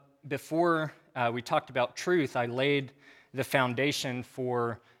before we talked about truth, I laid the foundation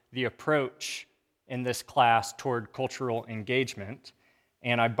for the approach in this class toward cultural engagement,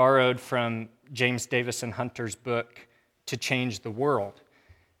 and I borrowed from James Davison Hunter's book, To Change the World,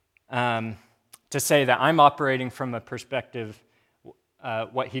 to say that I'm operating from a perspective,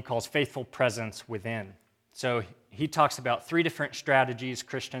 what he calls faithful presence within. So he talks about 3 different strategies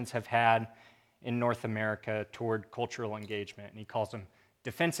Christians have had in North America toward cultural engagement, and he calls them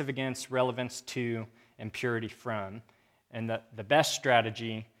defensive against, relevance to, and purity from. And the best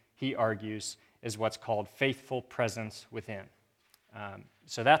strategy, he argues, is what's called faithful presence within.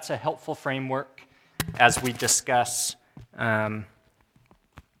 So that's a helpful framework as we discuss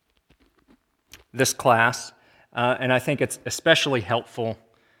this class, and I think it's especially helpful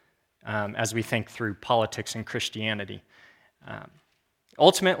as we think through politics and Christianity.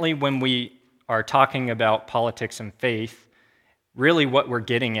 Ultimately, when we are talking about politics and faith, really what we're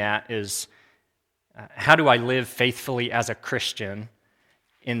getting at is how do I live faithfully as a Christian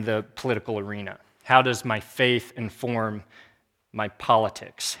in the political arena? How does my faith inform my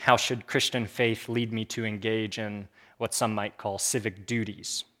politics? How should Christian faith lead me to engage in what some might call civic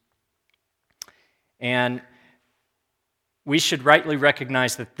duties? And we should rightly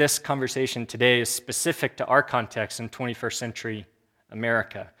recognize that this conversation today is specific to our context in 21st century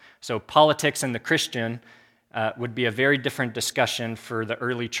America. So politics and the Christian would be a very different discussion for the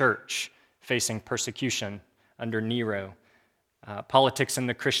early church facing persecution under Nero. Politics and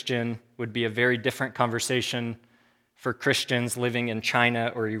the Christian would be a very different conversation for Christians living in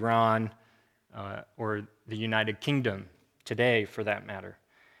China or Iran or the United Kingdom today, for that matter.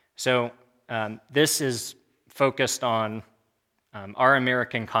 So this is focused on our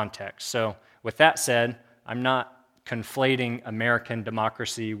American context. So with that said, I'm not conflating American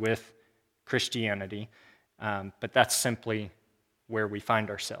democracy with Christianity, but that's simply where we find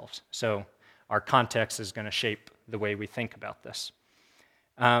ourselves. So our context is going to shape the way we think about this.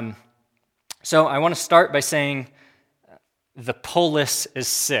 So I want to start by saying the polis is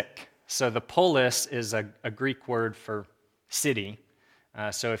sick. So the polis is a Greek word for city.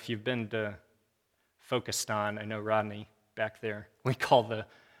 So if you've been to Focused On, I know Rodney back there, we call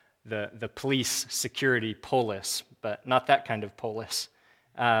the police security polis, but not that kind of polis.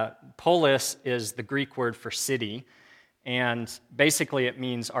 Polis is the Greek word for city, and basically it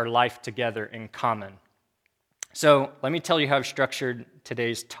means our life together in common. So let me tell you how I've structured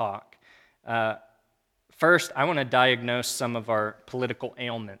today's talk. First, I want to diagnose some of our political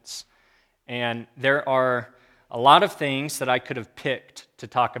ailments. And there are a lot of things that I could have picked to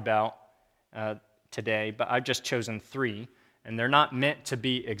talk about today, but I've just chosen 3. And they're not meant to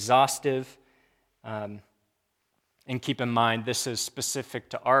be exhaustive. And keep in mind, this is specific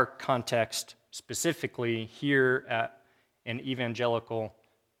to our context, specifically here at an evangelical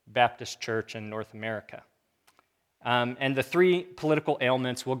Baptist church in North America. And the 3 political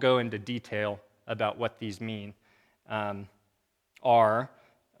ailments, we'll go into detail about what these mean, are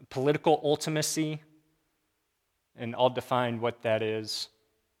political ultimacy, and I'll define what that is,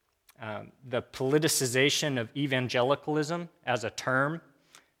 the politicization of evangelicalism as a term.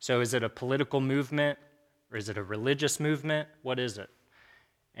 So is it a political movement, or is it a religious movement? What is it?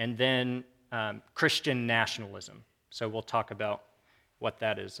 And then Christian nationalism. So we'll talk about what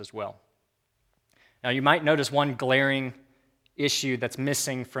that is as well. Now, you might notice one glaring issue that's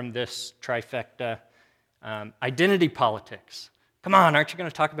missing from this trifecta, identity politics. Come on, aren't you going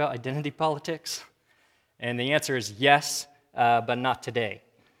to talk about identity politics? And the answer is yes, but not today.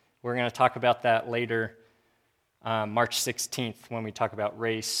 We're going to talk about that later, March 16th, when we talk about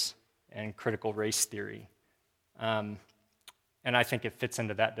race and critical race theory. And I think it fits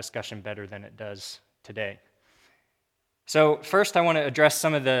into that discussion better than it does today. So first, I want to address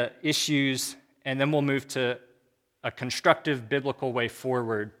some of the issues, and then we'll move to a constructive biblical way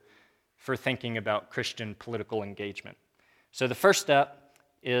forward for thinking about Christian political engagement. So the first step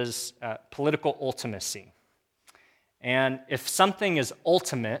is political ultimacy. And if something is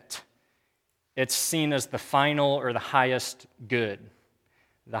ultimate, it's seen as the final or the highest good,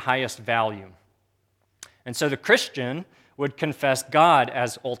 the highest value. And so the Christian would confess God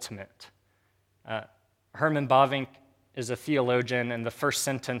as ultimate. Herman Bavinck is a theologian, and the first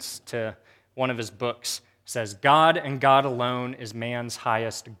sentence to one of his books says, "God and God alone is man's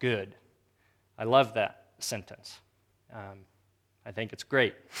highest good." I love that sentence. I think it's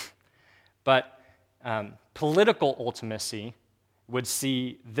great. But political ultimacy would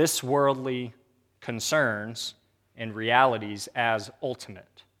see this worldly concerns and realities as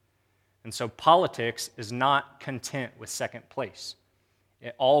ultimate. And so politics is not content with second place.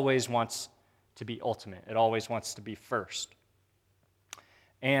 It always wants to be ultimate. It always wants to be first.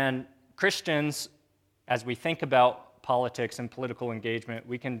 And Christians, as we think about politics and political engagement,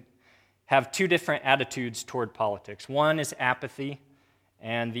 we can have two different attitudes toward politics. One is apathy,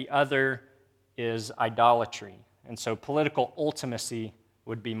 and the other is idolatry. And so political ultimacy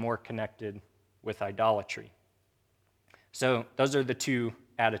would be more connected with idolatry. So those are the two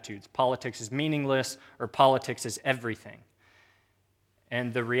attitudes. Politics is meaningless, or politics is everything.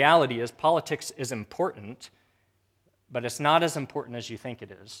 And the reality is politics is important, but it's not as important as you think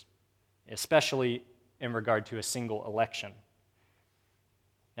it is, especially in regard to a single election.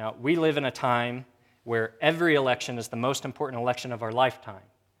 Now, we live in a time where every election is the most important election of our lifetime.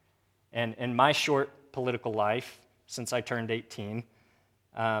 And in my short political life, since I turned 18,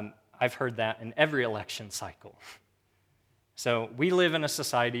 I've heard that in every election cycle. So we live in a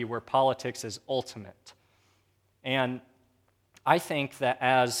society where politics is ultimate. And I think that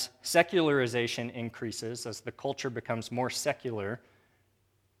as secularization increases, as the culture becomes more secular,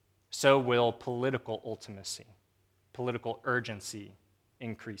 so will political ultimacy, political urgency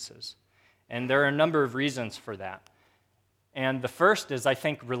increases. And there are a number of reasons for that. And the first is, I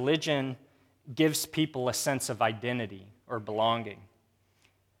think religion gives people a sense of identity or belonging.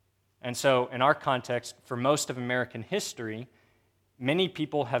 And so in our context, for most of American history, many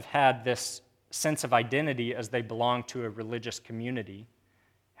people have had this sense of identity as they belong to a religious community,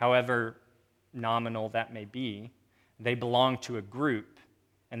 however nominal that may be. They belong to a group,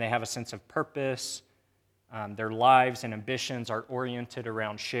 and they have a sense of purpose. Their lives and ambitions are oriented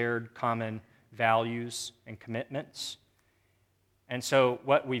around shared common values and commitments. And so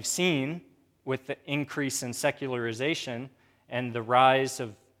what we've seen with the increase in secularization and the rise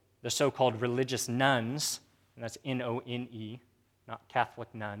of the so-called religious nuns, and that's N-O-N-E, not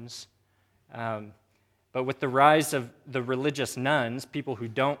Catholic nuns, but with the rise of the religious nuns, people who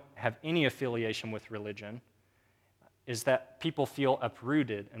don't have any affiliation with religion, is that people feel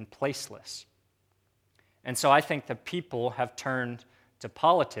uprooted and placeless. And so I think that people have turned to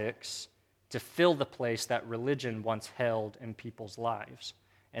politics to fill the place that religion once held in people's lives.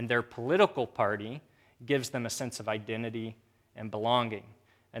 And their political party gives them a sense of identity and belonging.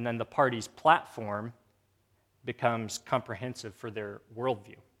 And then the party's platform becomes comprehensive for their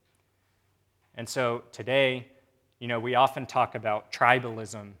worldview. And so today, we often talk about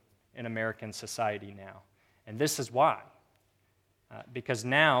tribalism in American society now. And this is why. Because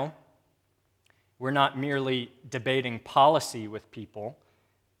now we're not merely debating policy with people,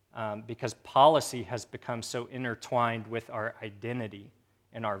 because policy has become so intertwined with our identity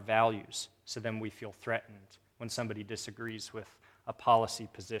and our values. So then we feel threatened when somebody disagrees with a policy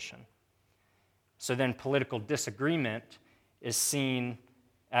position. So then political disagreement is seen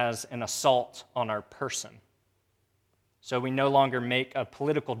as an assault on our person. So we no longer make a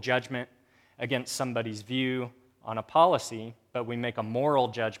political judgment against somebody's view on a policy, but we make a moral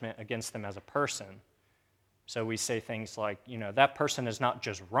judgment against them as a person. So we say things like, that person is not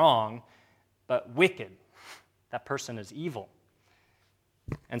just wrong, but wicked. That person is evil.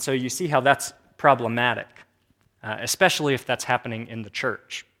 And so you see how that's problematic, especially if that's happening in the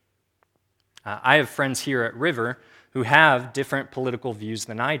church. I have friends here at River who have different political views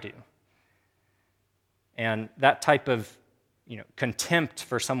than I do. And that type of contempt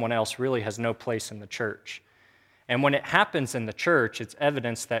for someone else really has no place in the church. And when it happens in the church, it's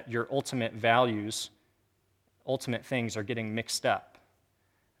evidence that your ultimate values, ultimate things are getting mixed up.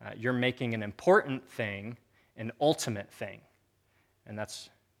 You're making an important thing an ultimate thing. And that's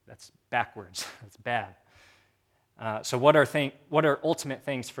backwards. That's bad. So what are ultimate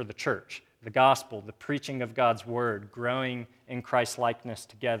things for the church? The gospel, the preaching of God's word, growing in Christ-likeness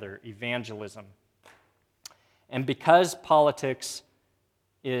together, evangelism. And because politics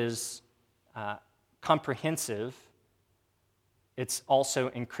is comprehensive, it's also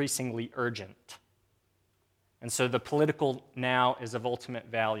increasingly urgent. And so the political now is of ultimate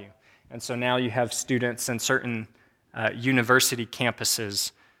value. And so now you have students in certain university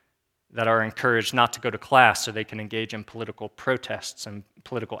campuses that are encouraged not to go to class so they can engage in political protests and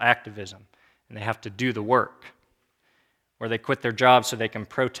political activism, and they have to do the work. Or they quit their job so they can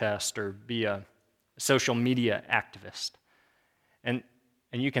protest or be a social media activist. And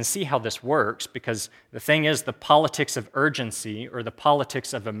you can see how this works, because the thing is, the politics of urgency or the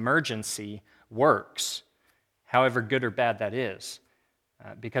politics of emergency works, however good or bad that is.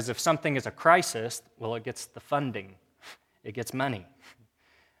 Because if something is a crisis, well, it gets the funding, it gets money.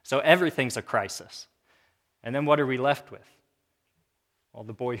 So everything's a crisis. And then what are we left with? Well,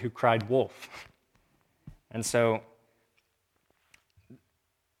 the boy who cried wolf. And so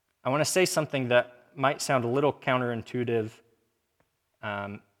I want to say something that might sound a little counterintuitive,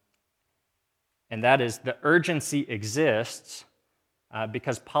 and that is the urgency exists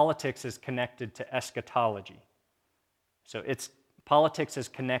because politics is connected to eschatology. So politics is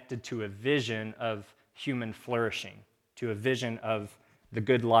connected to a vision of human flourishing, to a vision of the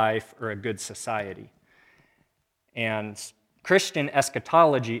good life or a good society. And Christian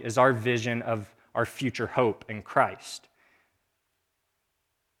eschatology is our vision of our future hope in Christ.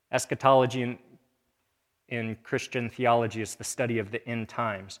 Eschatology in Christian theology is the study of the end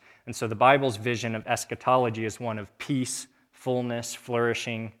times. And so the Bible's vision of eschatology is one of peace, fullness,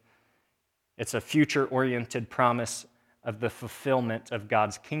 flourishing. It's a future-oriented promise of the fulfillment of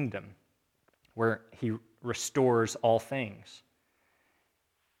God's kingdom, where he restores all things.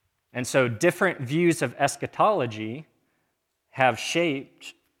 And so different views of eschatology have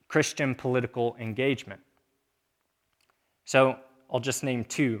shaped Christian political engagement. So I'll just name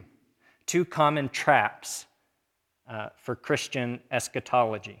two common traps for Christian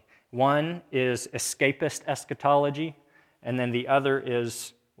eschatology. One is escapist eschatology, and then the other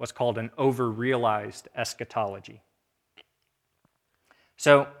is what's called an over-realized eschatology.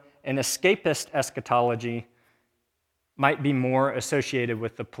 So an escapist eschatology might be more associated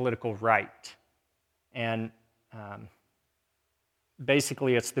with the political right. And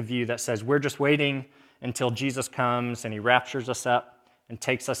basically it's the view that says we're just waiting until Jesus comes and he raptures us up and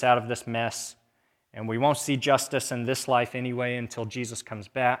takes us out of this mess, and we won't see justice in this life anyway until Jesus comes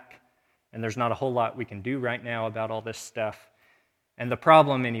back, and there's not a whole lot we can do right now about all this stuff. And the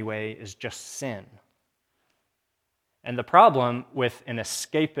problem anyway is just sin. And the problem with an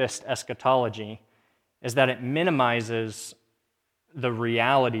escapist eschatology is that it minimizes the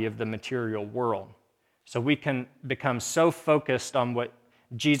reality of the material world. So we can become so focused on what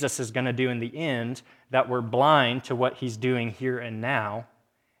Jesus is going to do in the end that we're blind to what he's doing here and now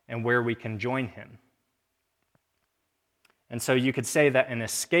and where we can join him. And so you could say that an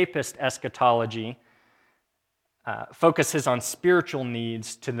escapist eschatology focuses on spiritual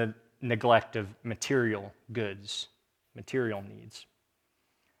needs to the neglect of material goods, material needs.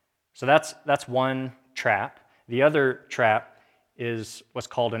 So that's one trap. The other trap is what's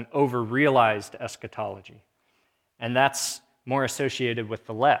called an over-realized eschatology, and that's more associated with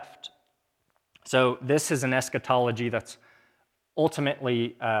the left. So this is an eschatology that's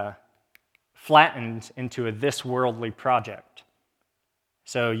ultimately flattened into a this-worldly project.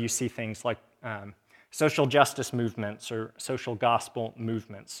 So you see things like social justice movements or social gospel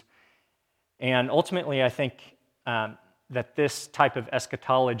movements. And ultimately, I think that this type of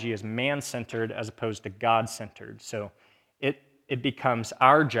eschatology is man-centered as opposed to God-centered. So it becomes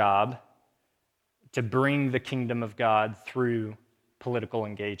our job to bring the kingdom of God through political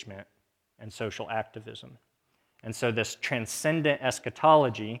engagement and social activism. And so this transcendent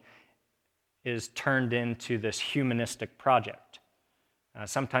eschatology is turned into this humanistic project.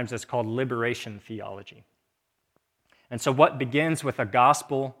 Sometimes it's called liberation theology. And so what begins with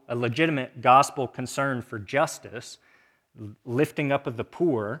a legitimate gospel concern for justice, lifting up of the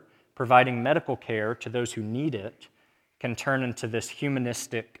poor, providing medical care to those who need it, can turn into this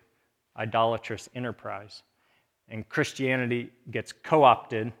humanistic, idolatrous enterprise. And Christianity gets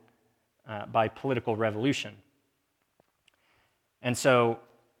co-opted by political revolution. And so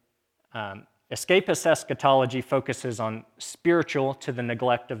escapist eschatology focuses on spiritual to the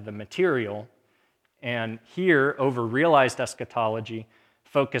neglect of the material, and here, over-realized eschatology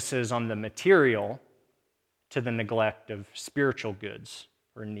focuses on the material to the neglect of spiritual goods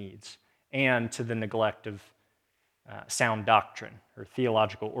or needs, and to the neglect of sound doctrine or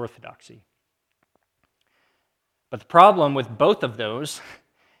theological orthodoxy. But the problem with both of those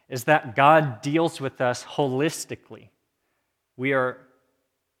is that God deals with us holistically. We are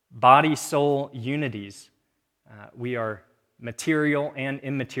body-soul unities. We are material and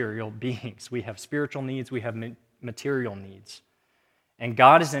immaterial beings. We have spiritual needs, we have material needs. And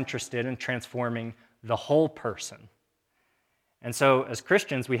God is interested in transforming the whole person. And so as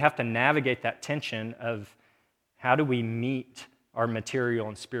Christians, we have to navigate that tension of how do we meet our material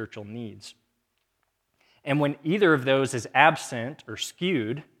and spiritual needs. And when either of those is absent or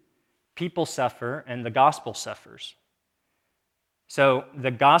skewed, people suffer and the gospel suffers. So the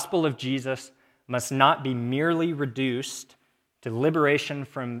gospel of Jesus must not be merely reduced to liberation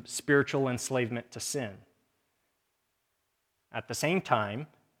from spiritual enslavement to sin. At the same time,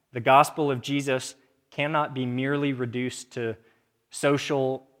 the gospel of Jesus cannot be merely reduced to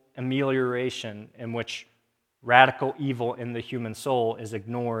social amelioration in which radical evil in the human soul is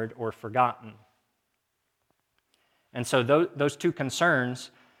ignored or forgotten. And so those two concerns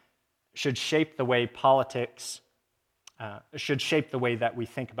should shape the way that we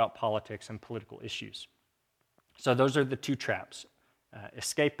think about politics and political issues. So those are the two traps,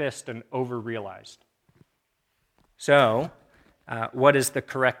 escapist and over-realized. So what is the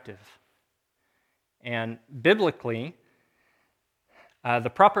corrective? And biblically, the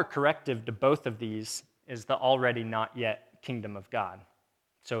proper corrective to both of these is the already not yet kingdom of God.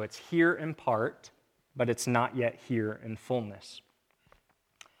 So it's here in part, but it's not yet here in fullness.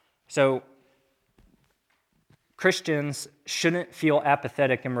 So Christians shouldn't feel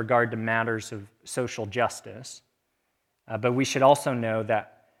apathetic in regard to matters of social justice, but we should also know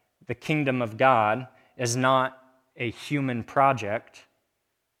that the kingdom of God is not a human project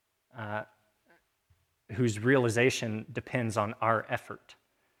whose realization depends on our effort.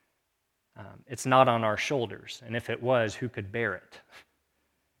 It's not on our shoulders, and if it was, who could bear it?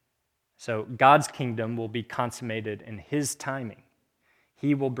 So God's kingdom will be consummated in His timing.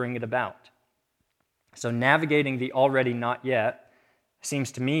 He will bring it about. So navigating the already not yet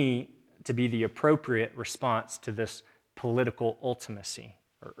seems to me to be the appropriate response to this political ultimacy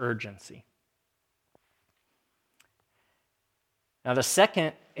or urgency. Now, the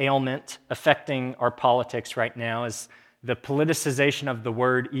second ailment affecting our politics right now is the politicization of the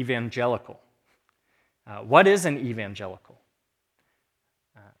word evangelical. What is an evangelical?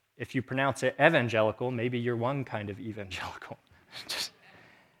 If you pronounce it evangelical, maybe you're one kind of evangelical.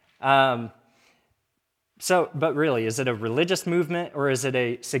 But really, is it a religious movement or is it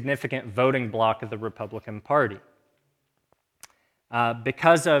a significant voting bloc of the Republican Party?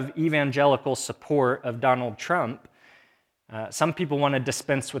 Because of evangelical support of Donald Trump, some people want to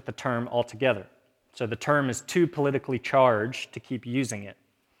dispense with the term altogether. So the term is too politically charged to keep using it.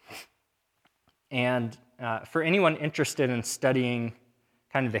 And for anyone interested in studying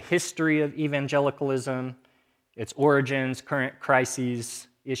kind of the history of evangelicalism, its origins, current crises,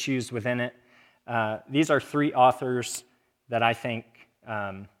 issues within it, these are three authors that I think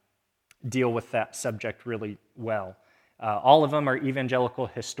deal with that subject really well. All of them are evangelical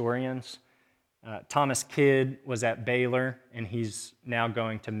historians. Thomas Kidd was at Baylor, and he's now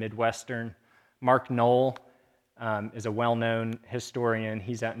going to Midwestern. Mark Knoll is a well-known historian.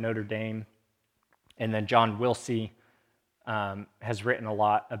 He's at Notre Dame. And then John Wilsey has written a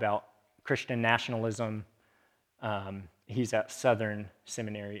lot about Christian nationalism. He's at Southern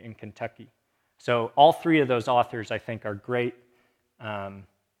Seminary in Kentucky. So all three of those authors, I think, are great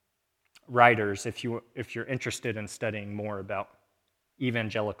writers if you're interested in studying more about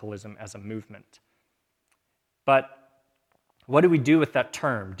evangelicalism as a movement. But what do we do with that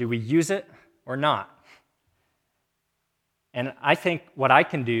term? Do we use it or not? And I think what I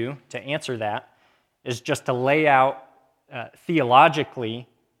can do to answer that is just to lay out theologically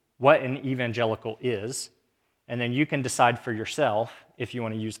what an evangelical is, and then you can decide for yourself if you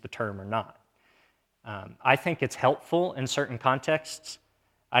want to use the term or not. I think it's helpful in certain contexts.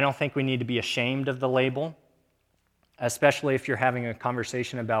 I don't think we need to be ashamed of the label, especially if you're having a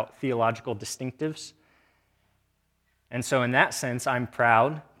conversation about theological distinctives. And so in that sense, I'm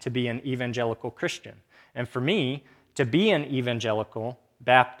proud to be an evangelical Christian. And for me, to be an evangelical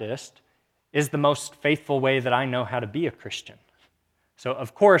Baptist is the most faithful way that I know how to be a Christian. So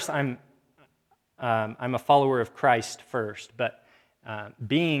of course, I'm a follower of Christ first, but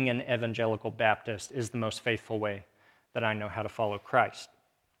being an evangelical Baptist is the most faithful way that I know how to follow Christ.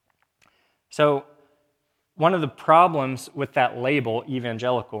 So one of the problems with that label,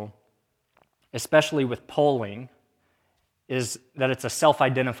 evangelical, especially with polling, is that it's a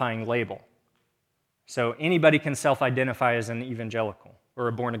self-identifying label. So anybody can self-identify as an evangelical or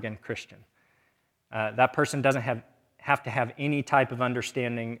a born-again Christian. That person doesn't have to have any type of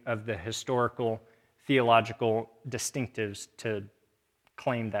understanding of the historical, theological distinctives to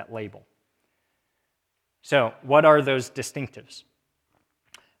claim that label. So what are those distinctives?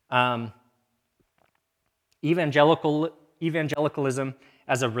 Evangelicalism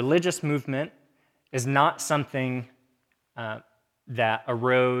as a religious movement is not something that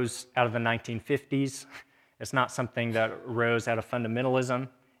arose out of the 1950s. It's not something that arose out of fundamentalism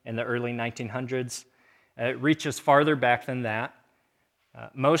in the early 1900s. It reaches farther back than that.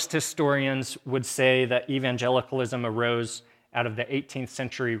 Most historians would say that evangelicalism arose out of the 18th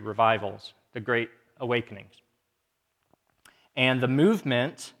century revivals, the Great Awakenings. And the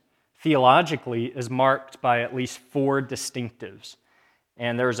movement, theologically, is marked by at least four distinctives.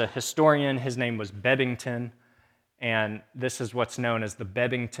 And there was a historian, his name was Bebbington, and this is what's known as the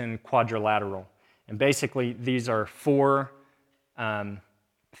Bebbington Quadrilateral. And basically, these are four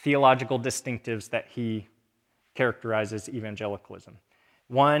theological distinctives that he characterizes evangelicalism.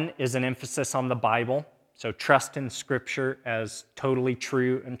 One is an emphasis on the Bible, so trust in Scripture as totally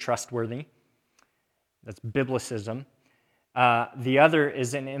true and trustworthy. That's biblicism. The other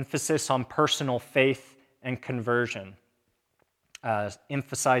is an emphasis on personal faith and conversion,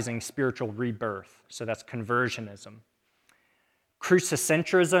 emphasizing spiritual rebirth. So that's conversionism.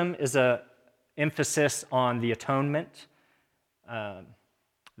 Crucicentrism is an emphasis on the atonement,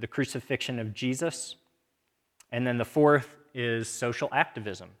 the crucifixion of Jesus. And then the fourth is social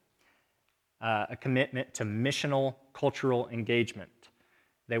activism, a commitment to missional cultural engagement.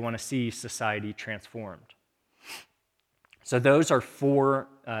 They want to see society transformed. So those are four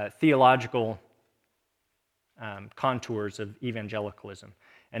theological contours of evangelicalism.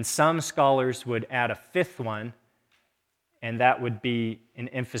 And some scholars would add a fifth one, and that would be an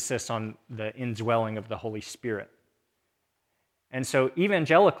emphasis on the indwelling of the Holy Spirit. And so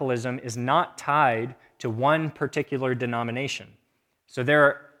evangelicalism is not tied to one particular denomination. So there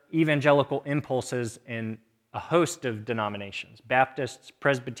are evangelical impulses in a host of denominations: Baptists,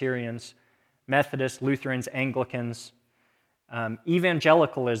 Presbyterians, Methodists, Lutherans, Anglicans.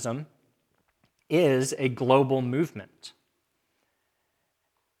 Evangelicalism is a global movement.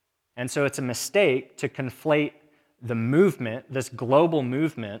 And so it's a mistake to conflate the movement, this global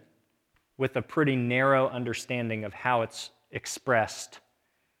movement, with a pretty narrow understanding of how it's expressed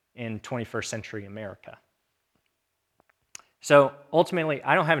in 21st century America. So ultimately,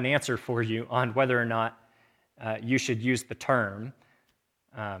 I don't have an answer for you on whether or not you should use the term.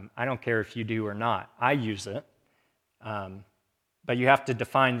 I don't care if you do or not. I use it. But you have to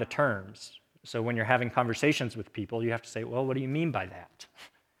define the terms. So when you're having conversations with people, you have to say, well, what do you mean by that?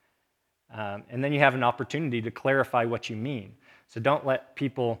 And then you have an opportunity to clarify what you mean. So don't let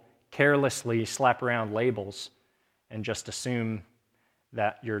people carelessly slap around labels and just assume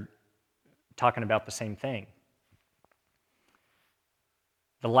that you're talking about the same thing.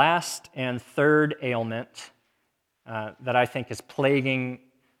 The last and third ailment that I think is plaguing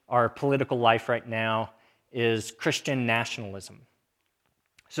our political life right now is Christian nationalism.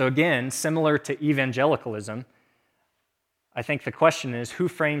 So again, similar to evangelicalism, I think the question is, who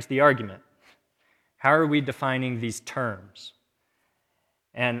frames the argument? How are we defining these terms?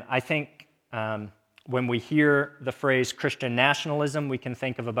 And I think when we hear the phrase Christian nationalism, we can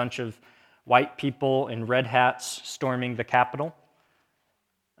think of a bunch of white people in red hats storming the Capitol.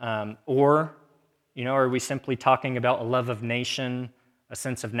 Or, are we simply talking about a love of nation, a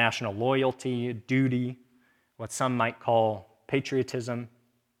sense of national loyalty, duty, what some might call patriotism?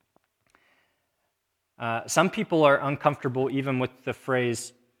 Some people are uncomfortable even with the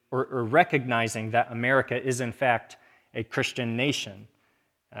phrase or recognizing that America is in fact a Christian nation,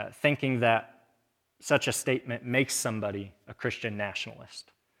 thinking that such a statement makes somebody a Christian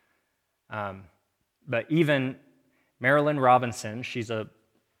nationalist. But even Marilyn Robinson, she's a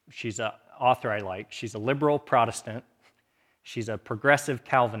author I like. She's a liberal Protestant. She's a progressive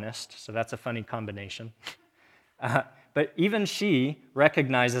Calvinist, so that's a funny combination. But even she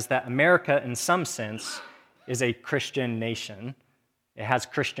recognizes that America, in some sense, is a Christian nation. It has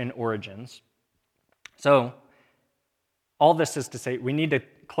Christian origins. So all this is to say we need to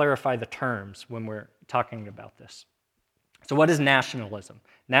clarify the terms when we're talking about this. So what is nationalism?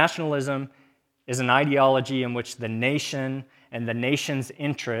 Nationalism is an ideology in which the nation and the nation's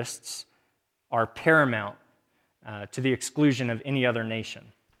interests are paramount to the exclusion of any other nation.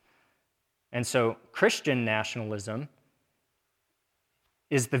 And so Christian nationalism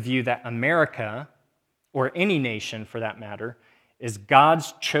is the view that America, or any nation for that matter, is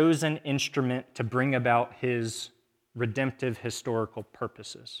God's chosen instrument to bring about his redemptive historical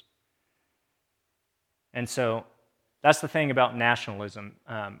purposes. And so that's the thing about nationalism.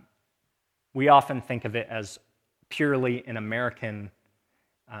 We often think of it as purely an American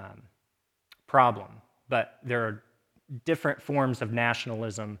problem, but there are different forms of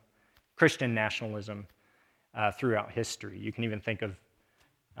nationalism, Christian nationalism, throughout history. You can even think of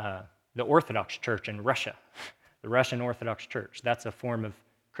the Orthodox Church in Russia, the Russian Orthodox Church. That's a form of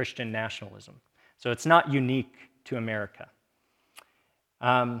Christian nationalism. So it's not unique to America.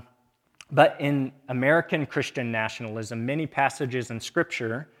 But in American Christian nationalism, many passages in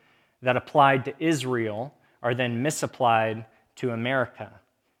Scripture that applied to Israel are then misapplied to America.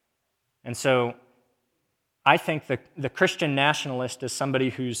 And so I think the Christian nationalist is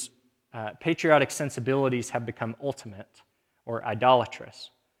somebody whose patriotic sensibilities have become ultimate or idolatrous.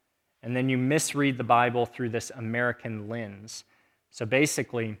 And then you misread the Bible through this American lens. So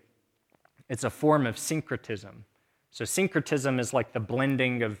basically, it's a form of syncretism. So syncretism is like the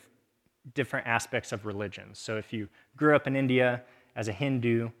blending of different aspects of religions. So if you grew up in India as a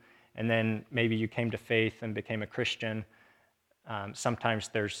Hindu, and then maybe you came to faith and became a Christian, sometimes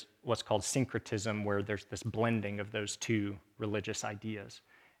there's what's called syncretism, where there's this blending of those two religious ideas.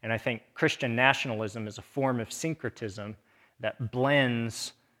 And I think Christian nationalism is a form of syncretism that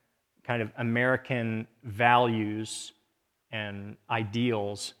blends kind of American values and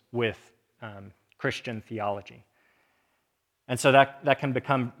ideals with Christian theology. And so that can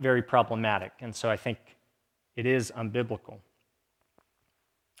become very problematic. And so I think it is unbiblical.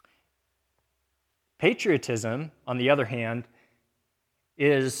 Patriotism, on the other hand,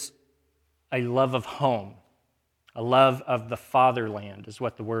 is a love of home. A love of the fatherland is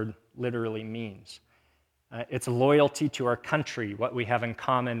what the word literally means. It's loyalty to our country, what we have in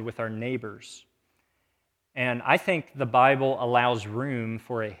common with our neighbors. And I think the Bible allows room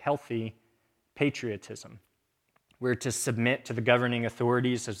for a healthy patriotism. We're to submit to the governing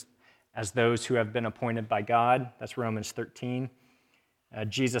authorities as those who have been appointed by God. That's Romans 13.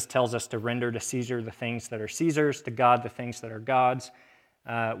 Jesus tells us to render to Caesar the things that are Caesar's, to God the things that are God's.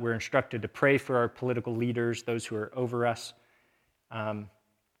 We're instructed to pray for our political leaders, those who are over us.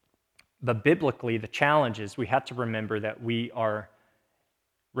 But biblically, the challenge is we have to remember that we are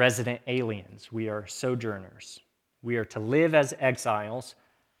resident aliens. We are sojourners. We are to live as exiles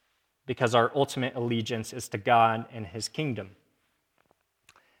because our ultimate allegiance is to God and His kingdom.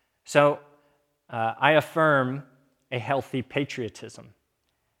 So I affirm a healthy patriotism.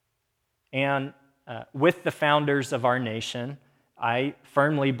 And with the founders of our nation, I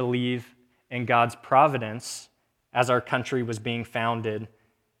firmly believe in God's providence as our country was being founded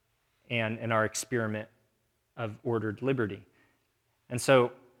and in our experiment of ordered liberty. And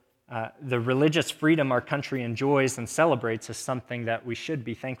so the religious freedom our country enjoys and celebrates is something that we should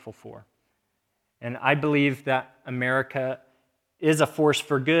be thankful for. And I believe that America is a force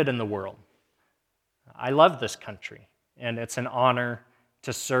for good in the world. I love this country, and it's an honor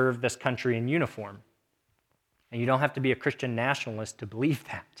to serve this country in uniform. And you don't have to be a Christian nationalist to believe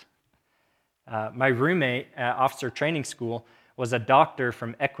that. My roommate at officer training school was a doctor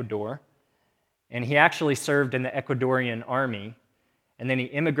from Ecuador, and he actually served in the Ecuadorian army, and then he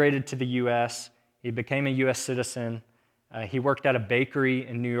immigrated to the U.S., he became a U.S. citizen, he worked at a bakery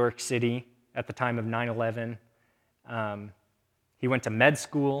in New York City at the time of 9/11. He went to med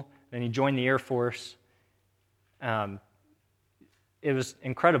school, then he joined the Air Force. It was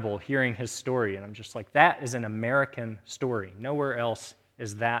incredible hearing his story, and I'm just like, that is an American story. Nowhere else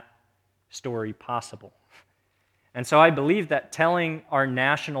is that story possible. And so I believe that telling our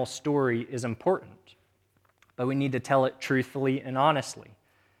national story is important, but we need to tell it truthfully and honestly.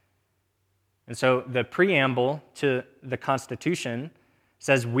 And so the preamble to the Constitution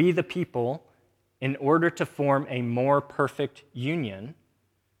says, "We the people, in order to form a more perfect union,"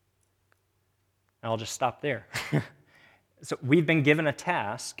 and I'll just stop there. So we've been given a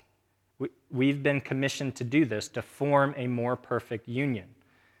task. We've been commissioned to do this, to form a more perfect union.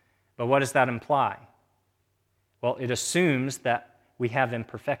 But what does that imply? Well, it assumes that we have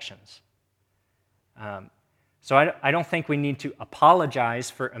imperfections. So I don't think we need to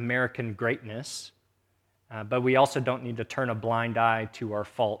apologize for American greatness, but we also don't need to turn a blind eye to our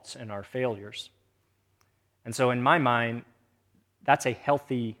faults and our failures. And so in my mind, that's a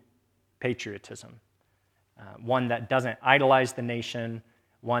healthy patriotism, one that doesn't idolize the nation,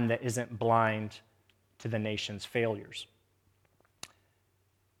 one that isn't blind to the nation's failures.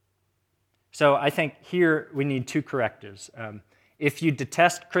 So I think here we need two correctives. If you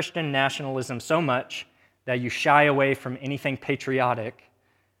detest Christian nationalism so much that you shy away from anything patriotic,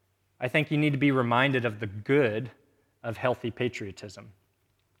 I think you need to be reminded of the good of healthy patriotism.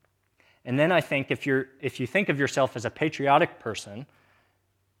 And then I think if you think of yourself as a patriotic person,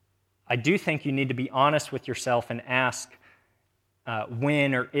 I do think you need to be honest with yourself and ask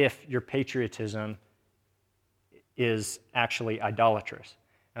when or if your patriotism is actually idolatrous.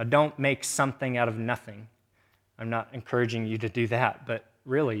 Now, don't make something out of nothing. I'm not encouraging you to do that, but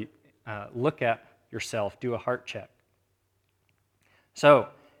really look at yourself, do a heart check. So,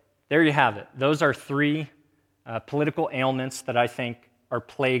 there you have it. Those are three political ailments that I think are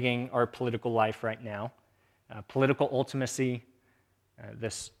plaguing our political life right now. Political ultimacy,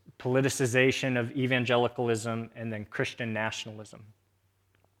 this politicization of evangelicalism, and then Christian nationalism.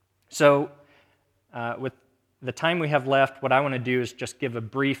 So, with the time we have left, what I want to do is just give a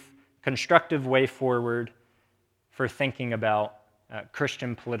brief, constructive way forward for thinking about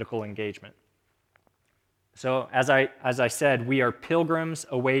Christian political engagement. So, as I said, we are pilgrims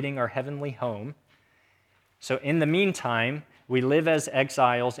awaiting our heavenly home. So, in the meantime, we live as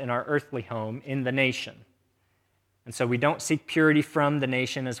exiles in our earthly home in the nation. And so we don't seek purity from the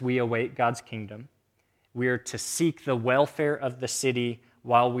nation as we await God's kingdom. We are to seek the welfare of the city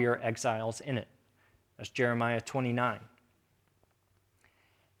while we are exiles in it. That's Jeremiah 29.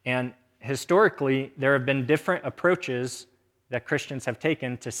 And historically, there have been different approaches that Christians have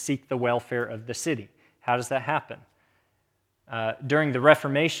taken to seek the welfare of the city. How does that happen? During the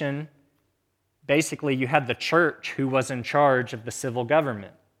Reformation, basically you had the church who was in charge of the civil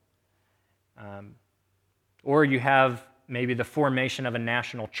government. Or you have maybe the formation of a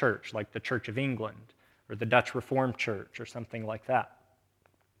national church, like the Church of England or the Dutch Reformed Church or something like that.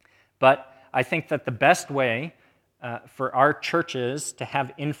 But I think that the best way for our churches to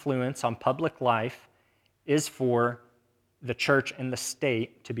have influence on public life is for the church and the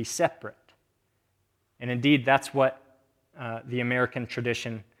state to be separate. And indeed, that's what the American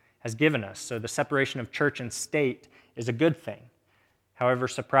tradition has given us. So the separation of church and state is a good thing, however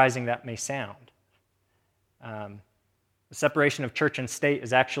surprising that may sound. The separation of church and state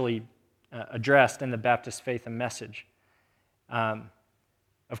is actually addressed in the Baptist Faith and Message.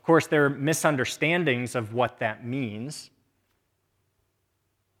 Of course, there are misunderstandings of what that means,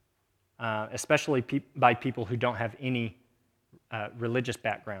 especially by people who don't have any religious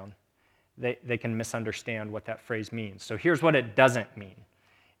background. They can misunderstand what that phrase means. So here's what it doesn't mean.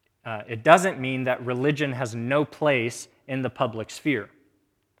 It doesn't mean that religion has no place in the public sphere.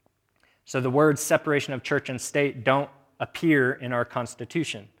 So the words separation of church and state don't appear in our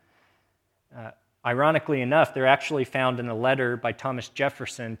Constitution. Ironically enough, they're actually found in a letter by Thomas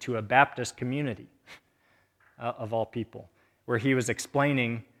Jefferson to a Baptist community, of all people, where he was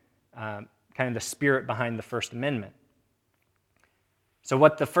explaining kind of the spirit behind the First Amendment. So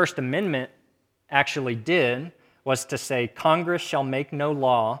what the First Amendment actually did was to say, Congress shall make no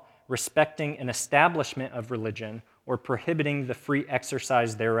law respecting an establishment of religion or prohibiting the free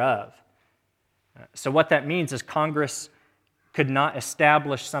exercise thereof. So what that means is Congress could not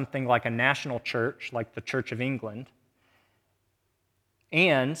establish something like a national church, like the Church of England,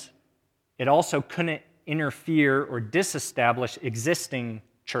 and it also couldn't interfere or disestablish existing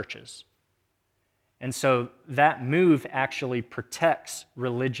churches. And so that move actually protects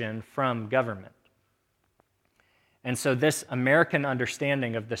religion from government. And so this American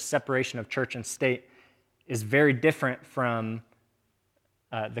understanding of the separation of church and state is very different from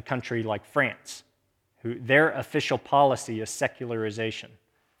the country like France, who their official policy is secularization.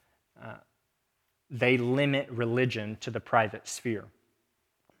 They limit religion to the private sphere.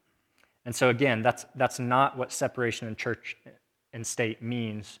 And so again, that's not what separation in church and state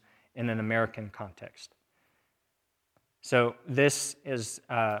means in an American context. So this is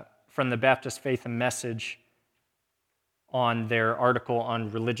from the Baptist Faith and Message on their article on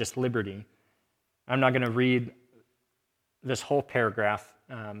religious liberty. I'm not going to read this whole paragraph,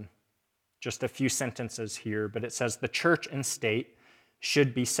 just a few sentences here, but it says, the church and state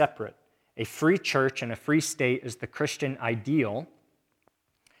should be separate. A free church and a free state is the Christian ideal,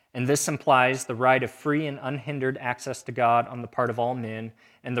 and this implies the right of free and unhindered access to God on the part of all men,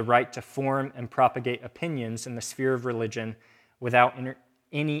 and the right to form and propagate opinions in the sphere of religion without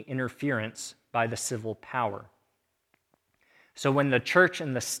any interference by the civil power. So when the church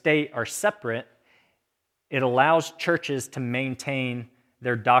and the state are separate, it allows churches to maintain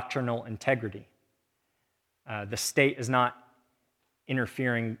their doctrinal integrity. The state is not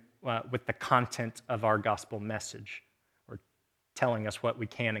interfering with the content of our gospel message or telling us what we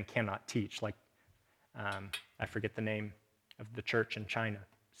can and cannot teach. Like, I forget the name of the church in China.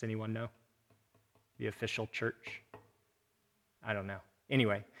 Does anyone know? The official church? I don't know.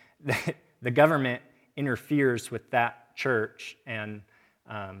 Anyway, the government interferes with that church and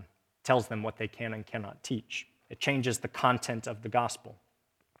tells them what they can and cannot teach. It changes the content of the gospel.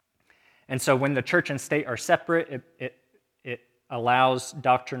 And so when the church and state are separate, it allows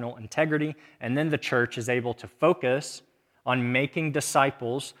doctrinal integrity, and then the church is able to focus on making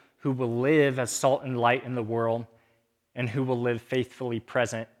disciples who will live as salt and light in the world and who will live faithfully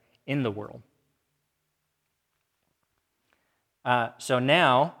present in the world. So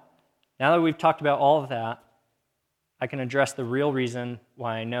now that we've talked about all of that, I can address the real reason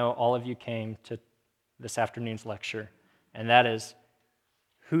why I know all of you came to this afternoon's lecture, and that is,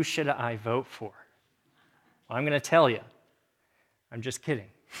 who should I vote for? Well, I'm going to tell you. I'm just kidding.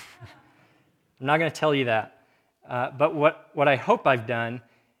 I'm not going to tell you that. But what I hope I've done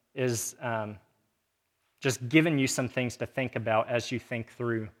is just given you some things to think about as you think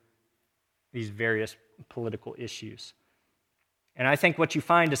through these various political issues. And I think what you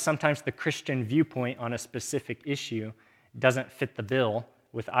find is sometimes the Christian viewpoint on a specific issue doesn't fit the bill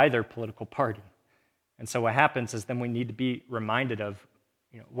with either political party. And so what happens is then we need to be reminded of,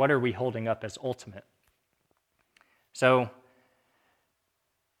 what are we holding up as ultimate? So,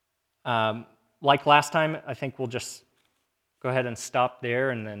 like last time, I think we'll just go ahead and stop there,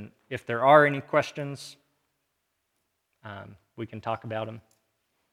 and then if there are any questions, we can talk about them.